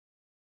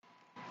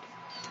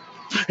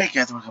Hey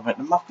guys, welcome back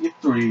to Mafia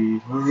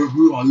 3.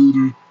 Now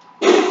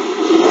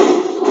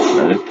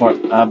this part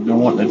I've been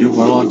wanting to do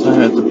for a long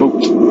time. It's a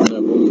boat. I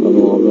don't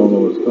know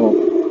what it's called.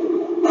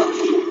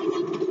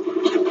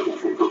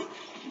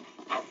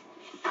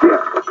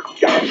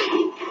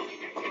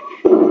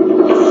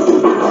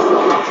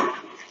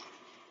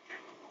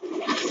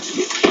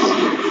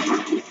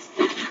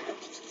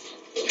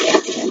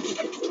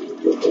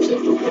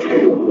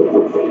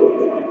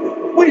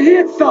 We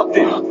hit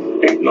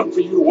something. Ain't nothing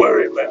for you to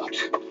worry about.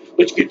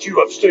 Let's get you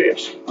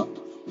upstairs.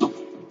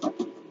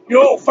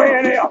 You all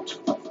fan out.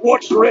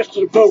 Watch the rest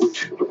of the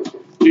boat.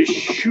 This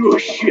sure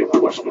ship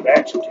wasn't an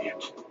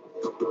accident.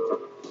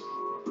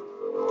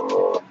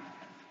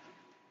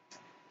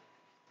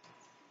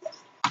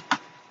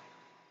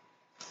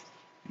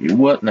 It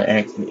wasn't an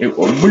accident, it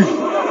was me.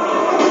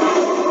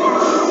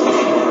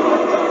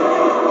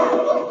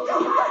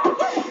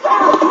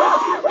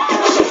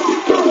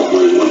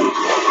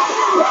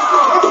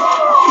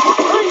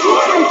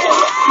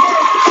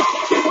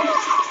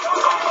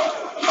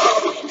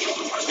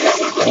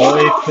 All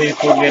these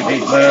people get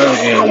eaten out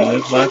again. Is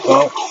this my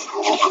fault?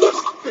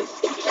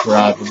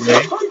 Probably.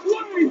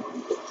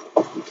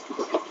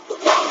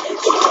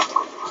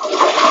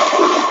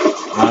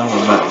 I'm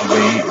about to be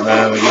eaten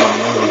out again.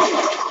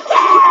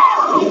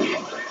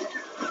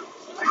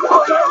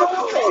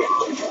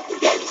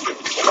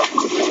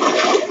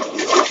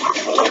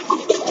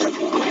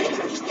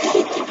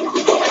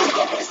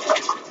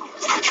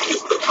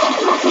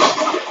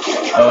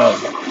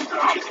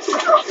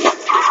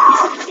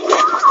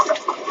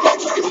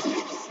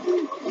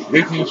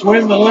 If you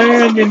swim the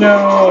land, you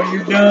know,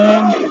 you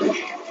done.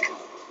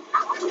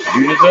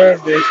 You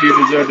deserve this. You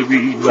deserve to be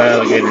eaten by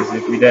alligators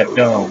if you're that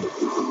dumb.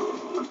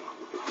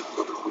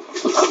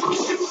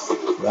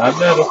 I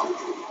better.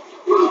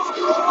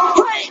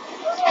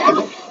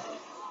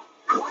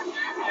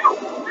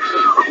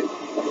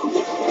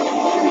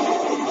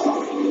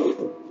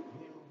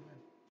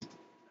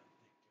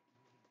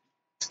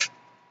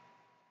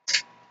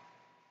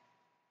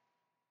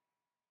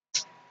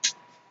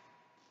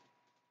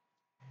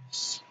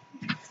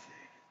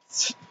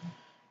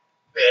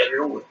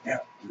 Better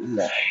without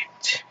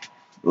light.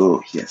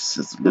 Oh, yes,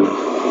 it's a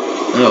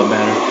little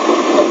better.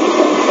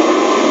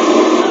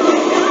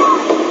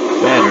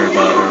 Better.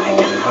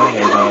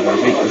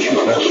 Beat the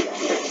shoot.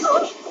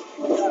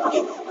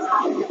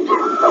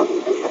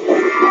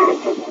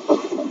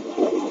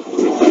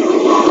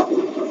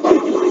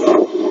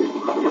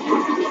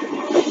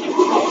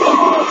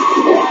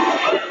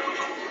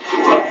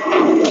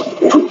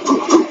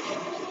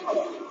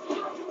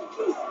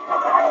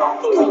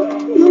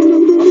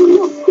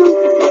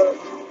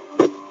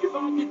 If I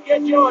could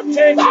get your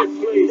attention,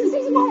 please. This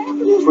is what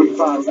happened. What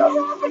finds out? I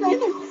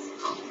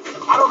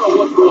don't know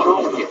what's going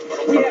on here.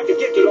 We have to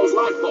get to those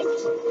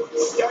lifeboats.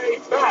 Stay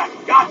back.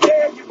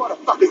 Goddamn, you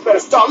motherfuckers better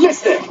start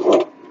listening.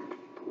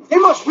 They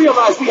must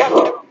realize we have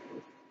to...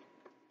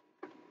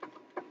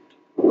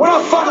 We're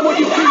not fucking with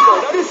you people.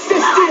 Now just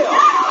sit still.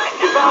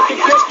 If I can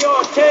get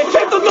your attention...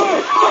 Get the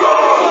knife!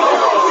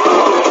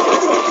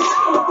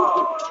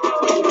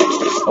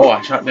 Oh,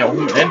 I shot that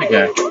woman and the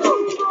guy.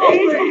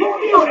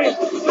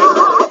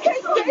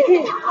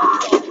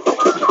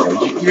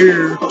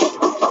 Here.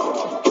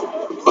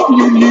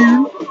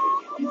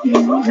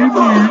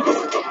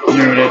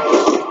 Hear that?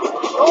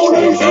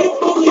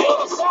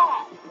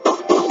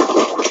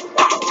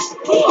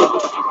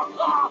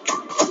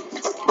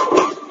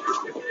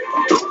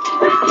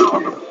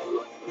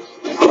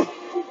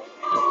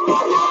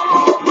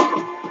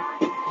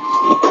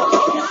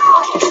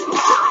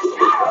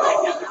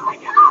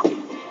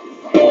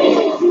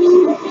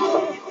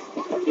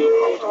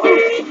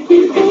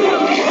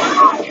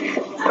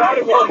 Got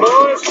it, one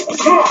boys.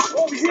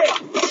 Over here.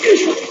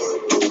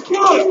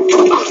 Got him.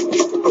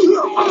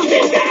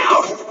 Get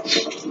down.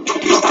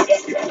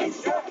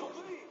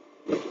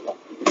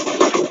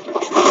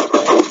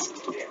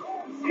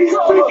 He's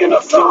picking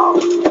us off.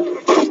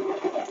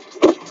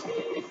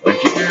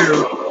 What'd you do?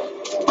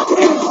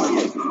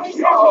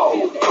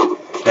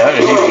 How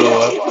did he blow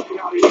up?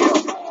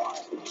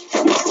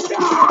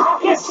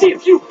 Let's see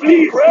if you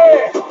bleed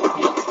red. I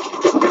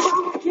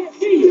can't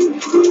see you.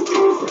 It's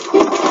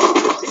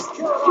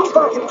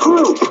fucking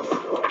crew.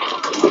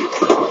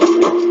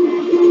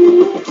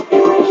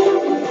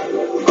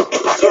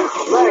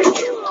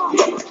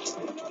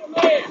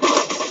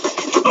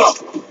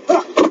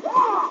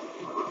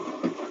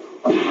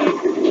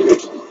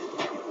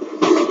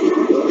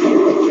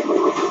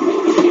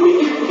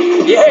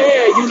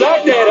 Yeah, you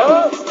like that,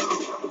 huh?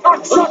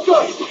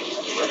 Cocksucker!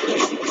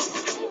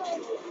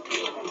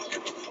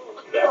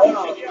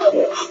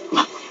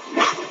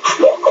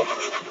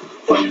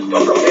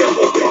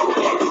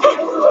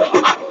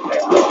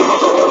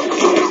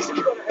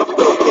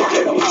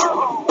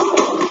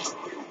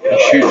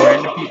 He's shooting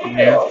random people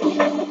now.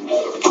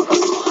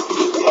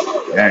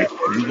 Alright,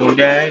 you gonna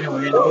die?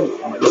 We're in the boat.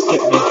 We're just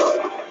sitting there.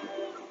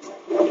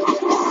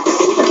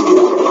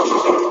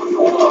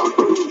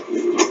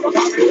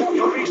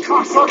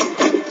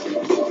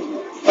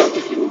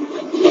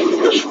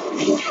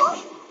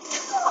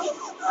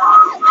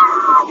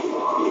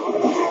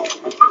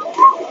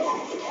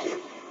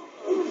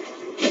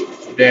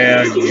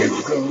 down, here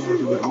we go to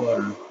the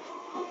water.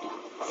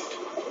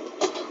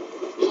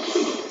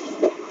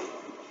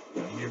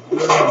 Here we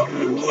go to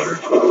the water.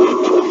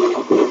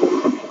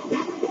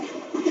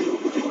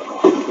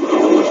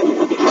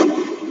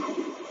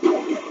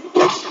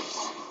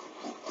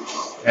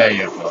 There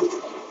you go.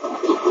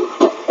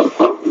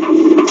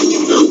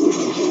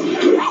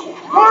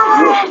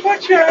 Ah,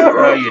 watch out!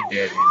 Oh, you're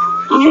dead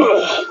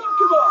anyway.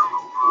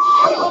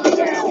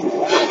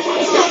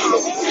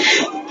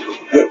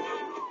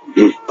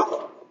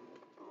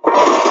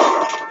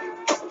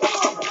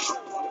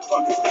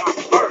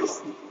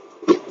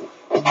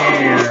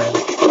 Yeah.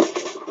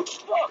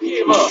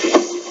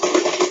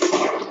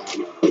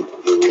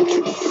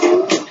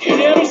 You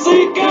never see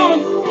it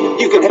coming.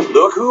 You can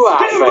look who I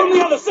found. From the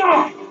other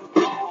side.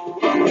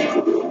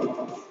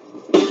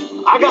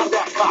 I got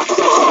that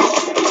cocksucker.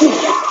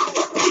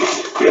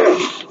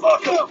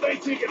 Fuck up, they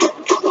take it.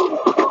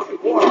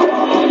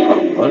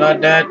 Well, I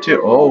died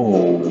too.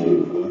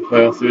 Oh, I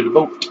fell through the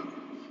boat.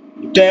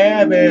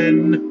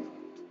 Dabbing.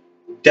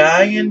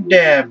 Dying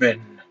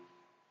dabbing.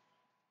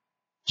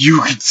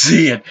 You can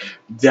see it.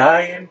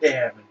 Dying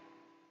dabbing.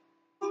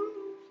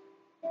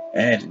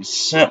 That is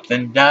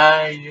something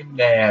dying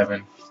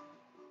dabbing.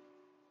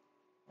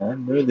 I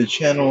know the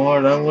channel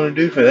art I'm going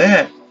to do for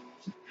that.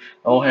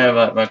 I'll have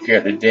like my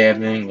character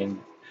dabbing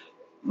and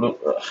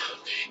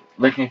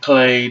licking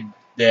clay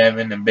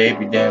dabbing and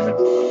baby dabbing.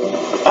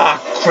 Ah,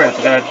 crap,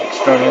 I gotta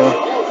start over.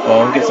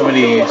 Oh, I'll get some of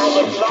these.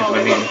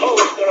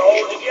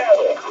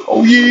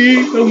 Oh,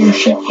 yeah, I'm gonna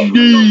shoot you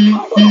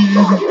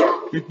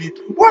dead.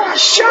 What a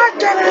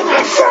shotgun in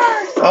the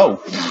face! Oh,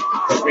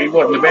 he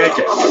wasn't the bad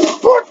guy.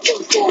 What you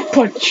do?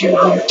 Punch you.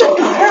 Get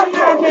the hell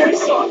down there,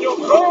 son. You're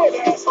bad,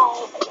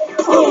 asshole.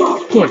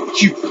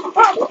 Punch you.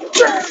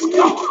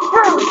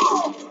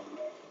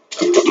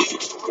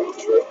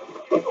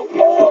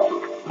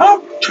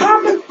 I'm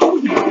coming for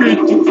you,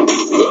 bitch.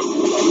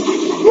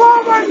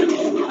 Woman,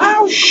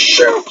 I'll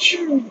shoot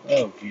you.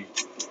 Oh, geez.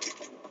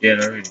 Dead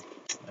already.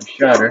 I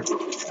shot her.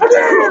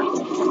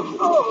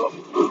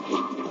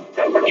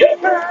 Get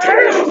her!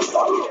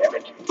 Damn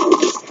it.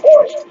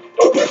 Boys,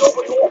 don't let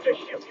nobody off this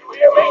ship, you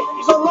hear me?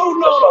 He's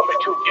unloading on something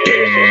too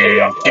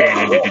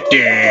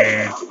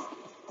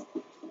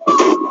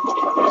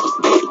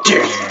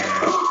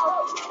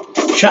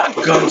Damn.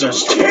 Shotguns are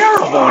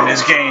terrible in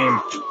this game.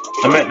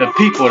 I meant the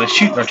people that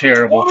shoot are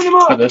terrible,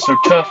 but they're so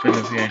tough in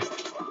this game.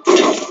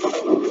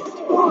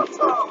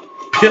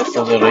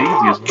 Pistols are the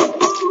easiest one.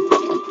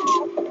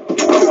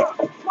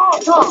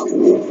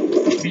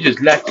 You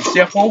just light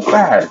yourself on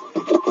fire.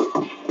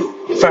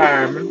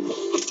 Fireman.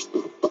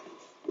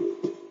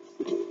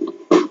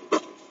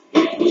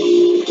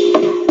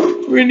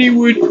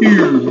 Anyone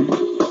here?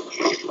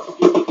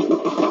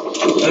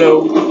 Hello.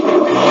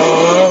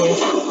 Oh.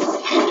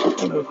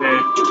 Hello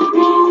there.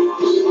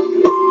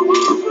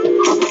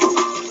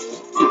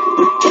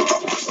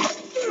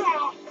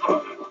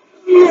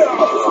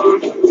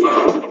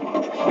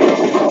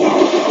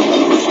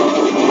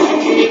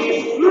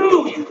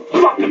 You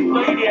fucking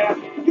maniac!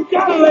 You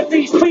gotta let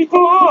these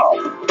people off!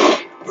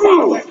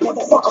 That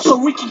motherfucker so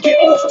we can get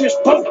off this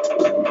boat!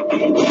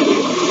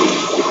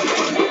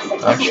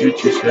 I'll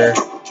shoot you, sir.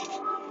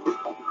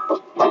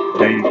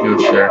 There you go,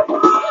 sir.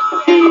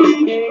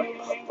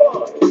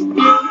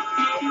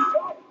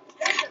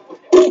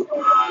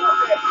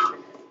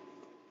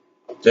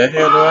 Where the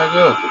hell do I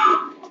go?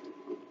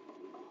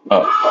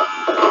 Oh.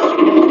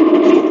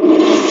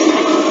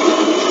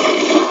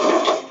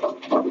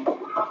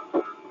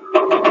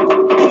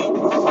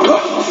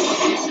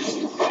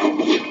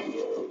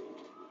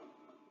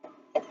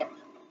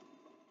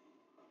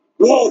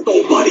 Waldo,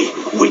 buddy,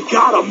 we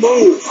gotta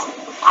move!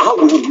 I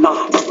will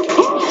not.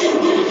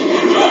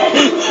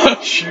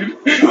 Shoot?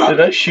 Did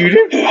I shoot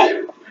him?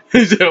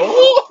 He said,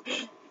 oh!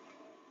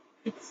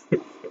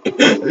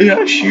 Did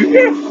I shoot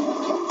him?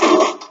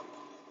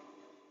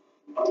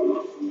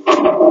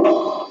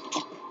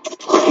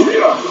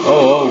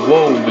 Oh,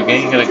 whoa, the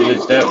game kinda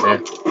glitched out there.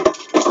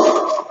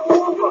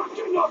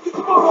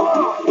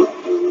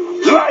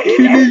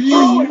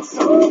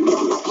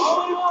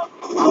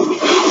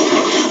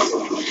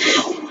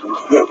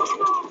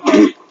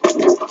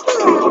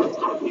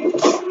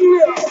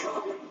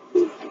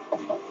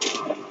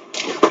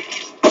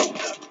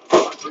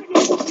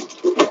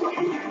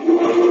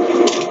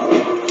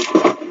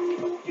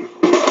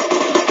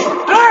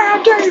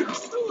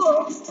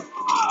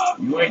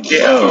 You ain't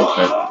dead. Oh,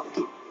 okay.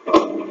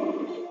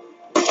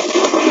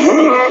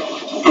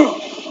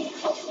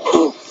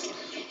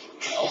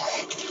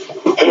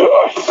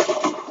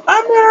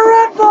 I'm gonna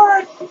run for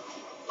it.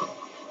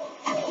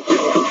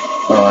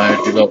 Oh, I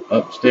have to go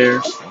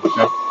upstairs.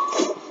 Okay.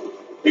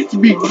 It's a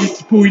bit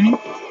disappointing.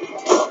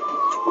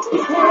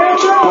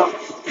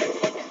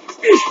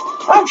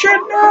 Oh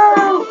shit,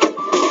 no!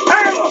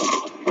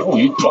 Oh,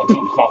 you dropped on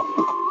the floor.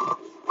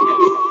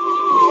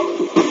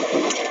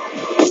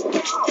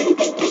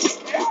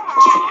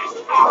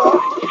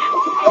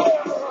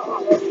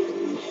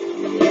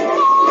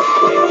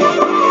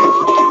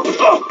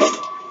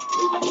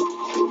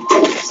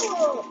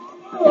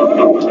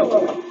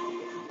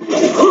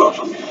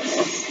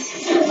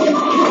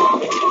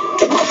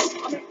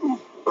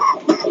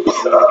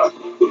 Oh,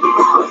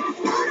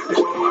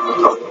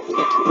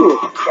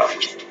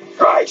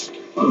 Christ.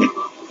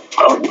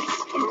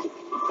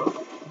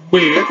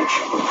 Bitch.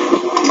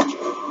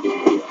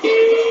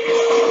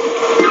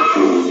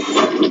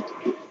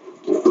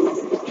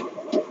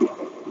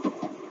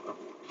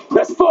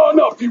 That's far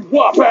enough, you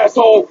wop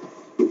asshole!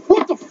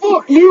 What the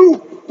fuck,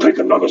 Lou? Take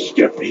another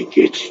step, he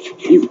gets.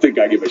 You think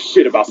I give a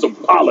shit about some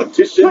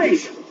politician?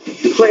 Please,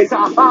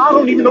 I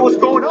don't even know what's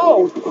going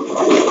on.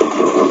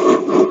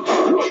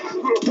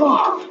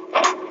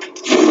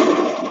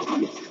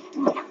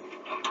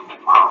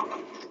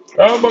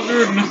 Oh my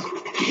goodness.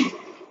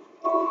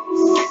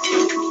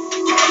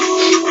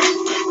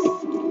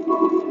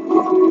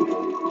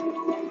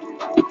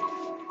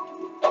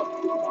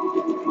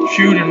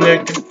 Shoot him,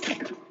 Lincoln.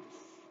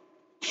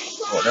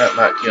 Oh, that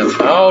might kill him.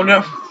 Oh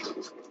no.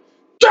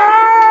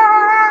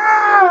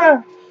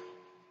 Ah!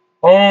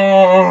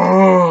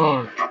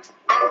 Oh.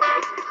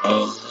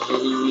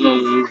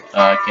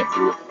 I can't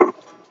do it.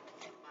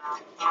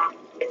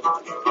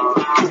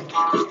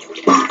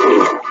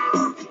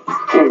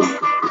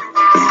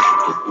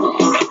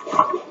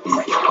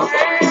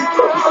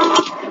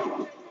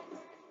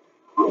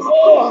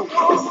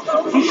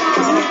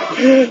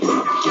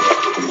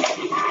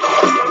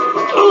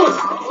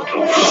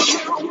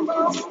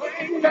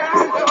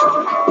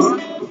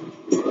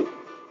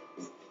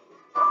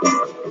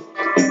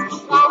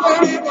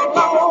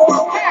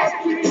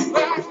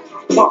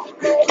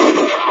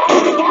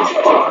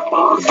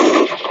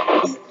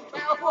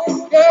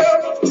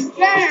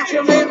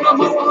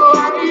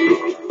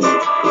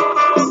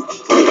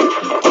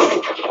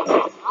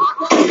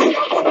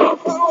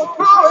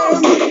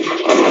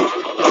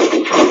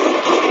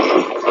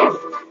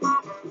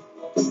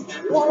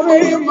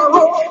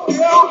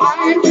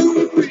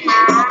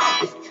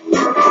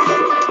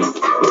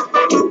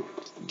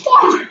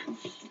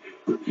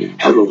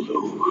 Hello,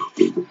 Lou.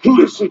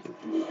 Listen,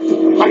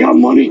 I got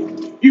money.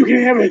 You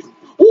can have it.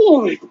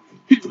 All of it.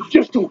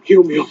 Just don't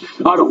kill me.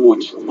 I don't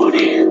want your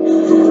money.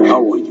 I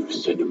want you to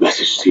send a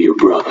message to your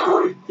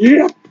brother.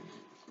 Yeah.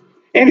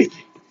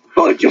 Anything.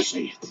 Oh, just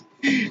say it.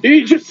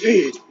 You just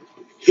say it.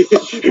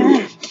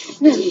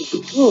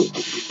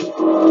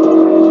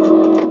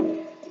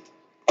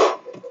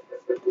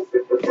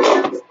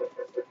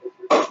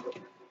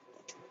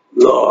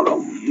 Lord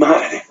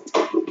Almighty.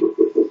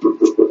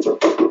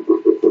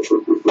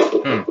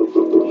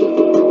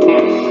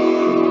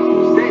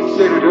 State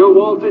Senator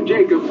Walter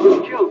Jacobs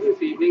was killed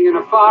this evening in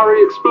a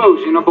fiery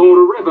explosion aboard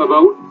a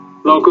riverboat.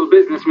 Local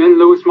businessman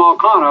Louis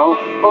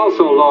Marcano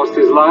also lost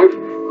his life,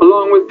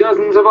 along with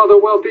dozens of other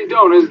wealthy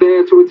donors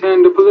there to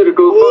attend a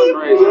political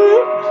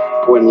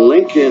fundraiser. When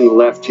Lincoln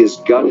left his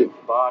gutted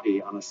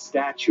body on a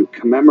statue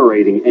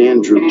commemorating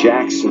Andrew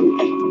Jackson,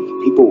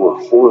 people were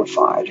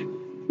horrified. I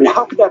mean,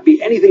 how could that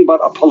be anything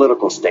but a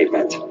political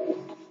statement?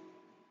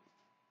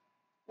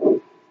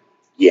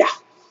 Yeah.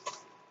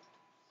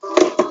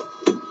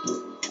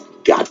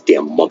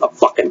 Goddamn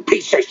motherfucking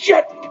piece of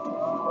shit.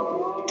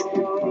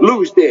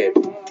 Lou's dead.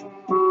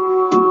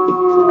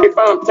 They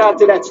found tied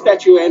to that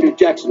statue of Andrew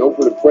Jackson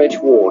over the French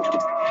Ward.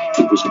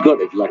 He was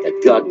gutted like a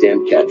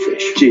goddamn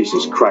catfish.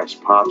 Jesus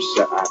Christ, Pops.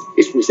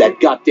 This was that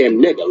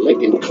goddamn nigger,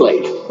 Lincoln Clay.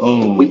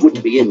 Oh. We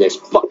wouldn't be in this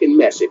fucking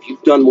mess if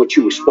you'd done what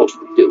you were supposed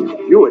to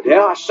do. You were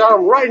there. I shot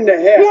him right in the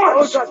head.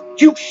 Once!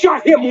 You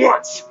shot him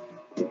once!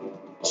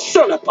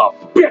 Son of a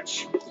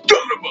bitch!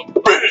 Son of a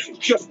bitch!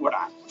 Just what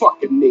I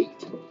fucking need.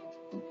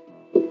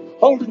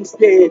 Holden's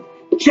dead.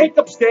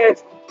 Jacob's dead.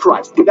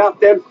 Christ, without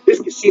them, this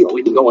casino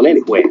isn't going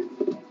anywhere.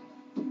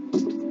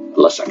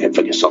 Unless I can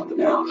figure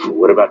something out.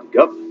 What about the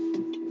governor?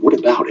 What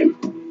about him?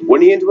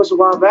 Wasn't he into us a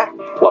while back?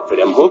 What, for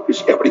them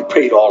hookers? Everybody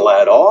paid all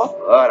that off.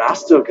 But I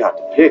still got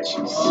the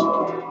pictures.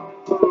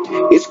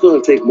 It's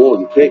going to take more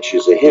than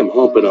pictures of him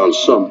humping on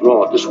some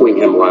broad to swing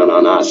him around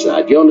on our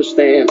side. You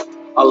understand?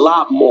 A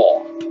lot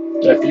more.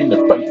 Left you in the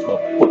face,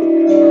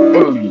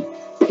 motherfucker.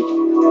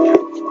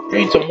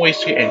 Drink some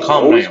whiskey and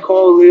calm Always down.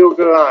 call Leo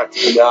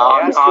Galante.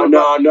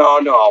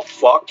 No.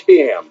 Fuck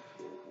him.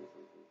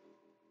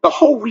 The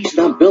whole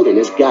reason I'm building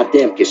this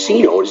goddamn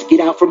casino is to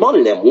get out from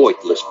under them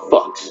worthless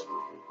fucks.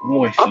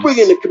 I'll bring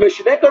in the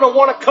commission. They're going to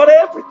want to cut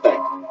everything.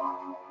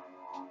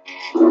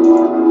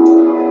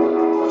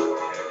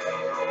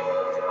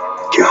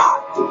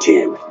 God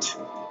damn it.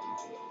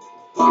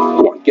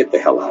 Come on, get the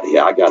hell out of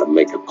here. I got to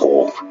make a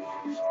call.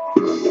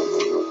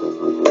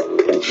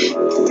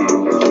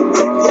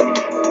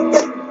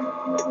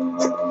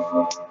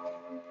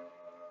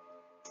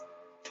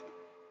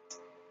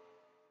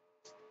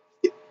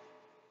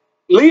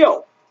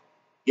 Leo.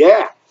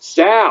 Yeah,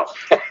 Sal.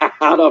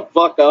 How the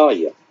fuck are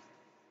you?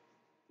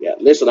 Yeah,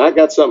 listen, I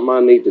got something I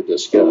need to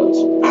discuss.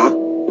 I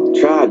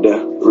tried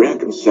to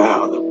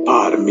reconcile the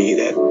part of me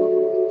that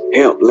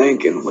helped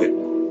Lincoln with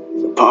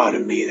the part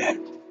of me that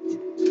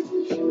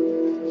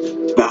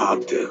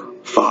vowed to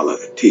follow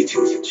the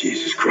teachings of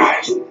Jesus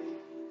Christ.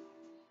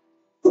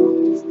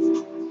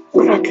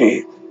 But I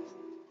can't.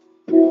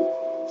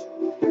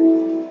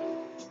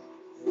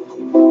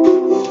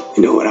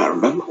 You know what I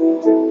remember?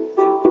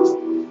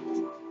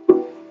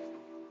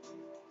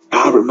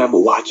 remember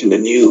watching the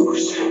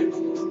news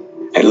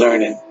and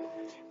learning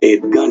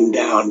they'd gunned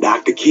down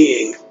Dr.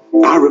 King.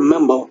 I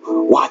remember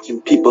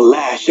watching people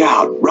lash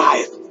out,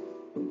 riot,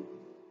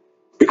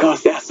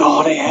 because that's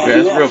all they had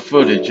Okay, that's real left.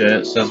 footage,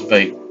 that's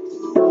fake.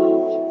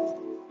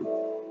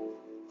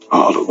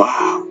 All the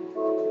while,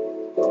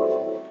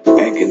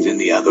 Lincoln's in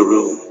the other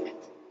room,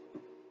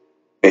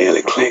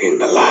 barely clinging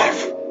to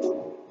life.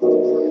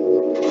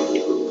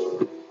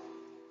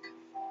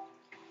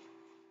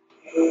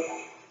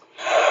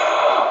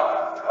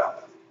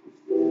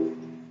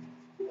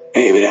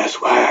 Maybe that's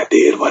why I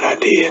did what I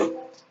did.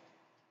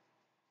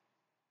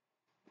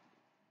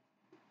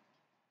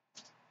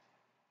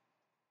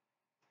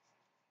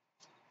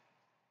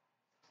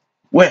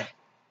 Well,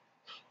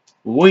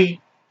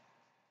 we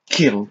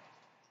killed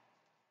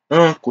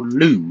Uncle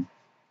Lou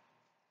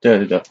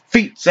to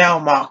defeat Sal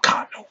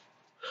Marcano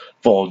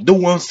for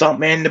doing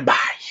something in the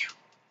bayou.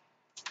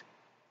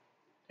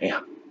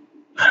 Damn,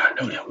 I don't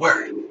know that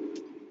word.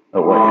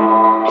 Oh, wait,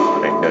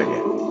 I ain't done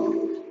yet.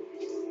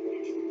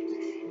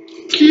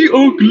 Kill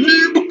Uncle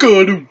Lou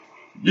Marcano.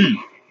 Yeah.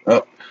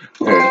 Oh,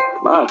 there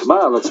it is. Come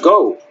on, let's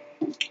go.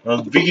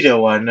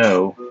 Vito, I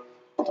know.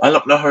 I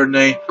don't know her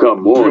name.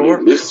 Come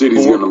on, this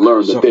city's gonna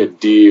learn that that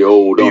dear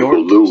old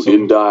Uncle Lou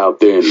didn't die out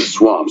there in the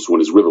swamps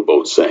when his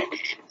riverboat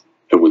sank.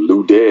 And with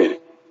Lou dead,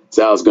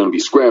 Sal's gonna be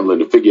scrambling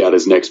to figure out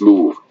his next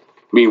move.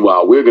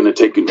 Meanwhile, we're gonna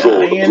take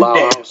control of the flower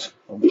house,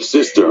 the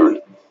cistern,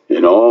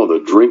 and all the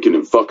drinking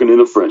and fucking in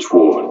the French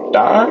ward.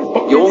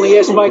 You only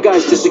asked my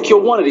guys to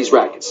secure one of these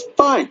rackets.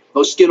 Fine.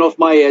 No skin off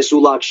my ass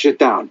who locks shit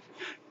down.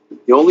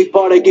 The only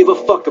part I give a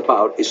fuck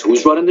about is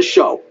who's running the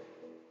show.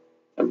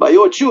 And by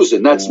your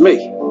choosing, that's me.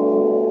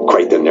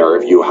 Quite the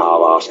nerve you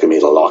have asking me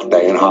to lock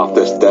down half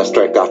this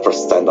district after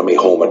sending me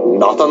home at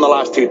nothing the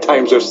last 2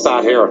 times you've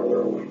sat here.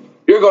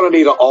 You're going to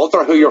need to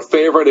alter who your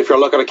favourite if you're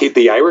looking to keep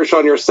the Irish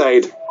on your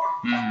side.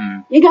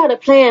 You got a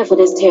plan for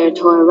this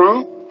territory,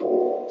 right?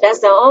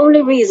 That's the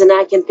only reason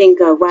I can think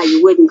of why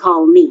you wouldn't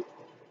call me.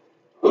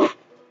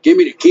 Give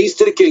me the keys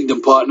to the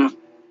kingdom, partner.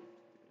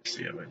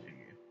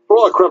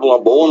 Roll a cribble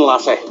of bone,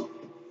 lassie.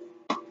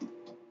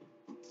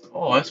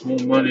 Oh, that's more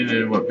money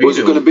than what Vito Who's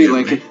it gonna be,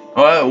 Lincoln?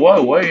 Oh,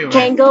 whoa, wait a minute.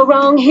 Can't go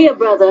wrong here,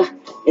 brother.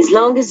 As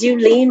long as you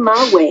lean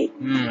my way.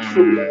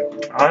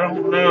 I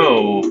don't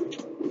know.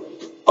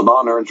 A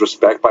man earns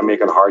respect by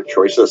making hard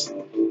choices.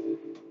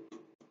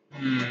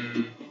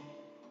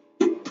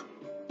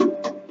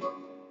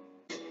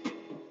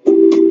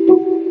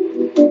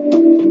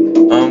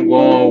 I'm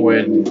going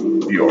with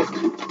New York.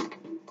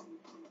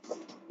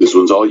 This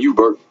one's all you,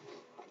 Bert.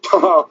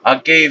 I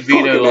gave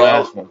Vito the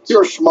last one.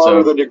 You're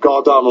smarter than you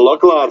goddamn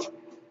look, lad.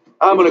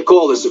 I'm gonna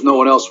call this if no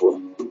one else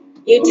will.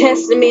 You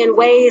testing me in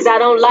ways I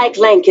don't like,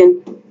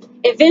 Lincoln.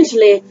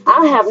 Eventually,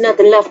 I'll have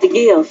nothing left to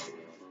give.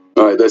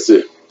 All right, that's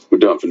it. We're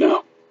done for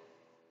now.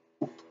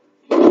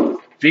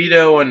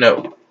 Vito and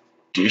no.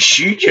 Did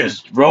she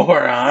just roll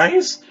her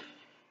eyes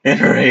in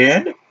her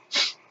head?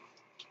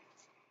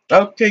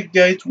 Okay,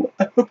 guys.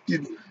 I hope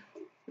you.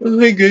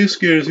 Hey, guys,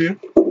 scares you.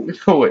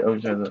 Oh wait,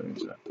 I'm trying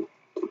to.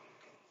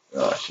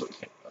 Oh shit!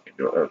 I can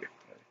do it. Okay.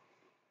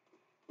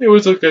 It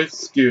was okay.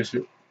 Scares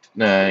you.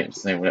 Nah, I ain't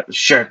saying that. The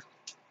shark.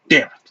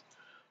 Damn it.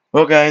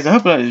 Well, guys, I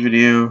hope you liked this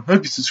video.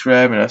 Hope you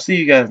subscribe, and I'll see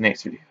you guys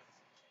next video.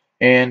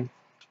 And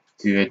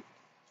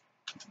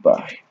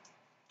goodbye.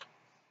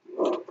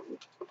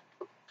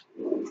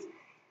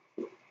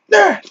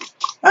 There.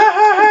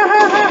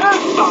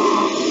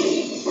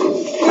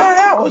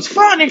 That was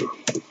funny.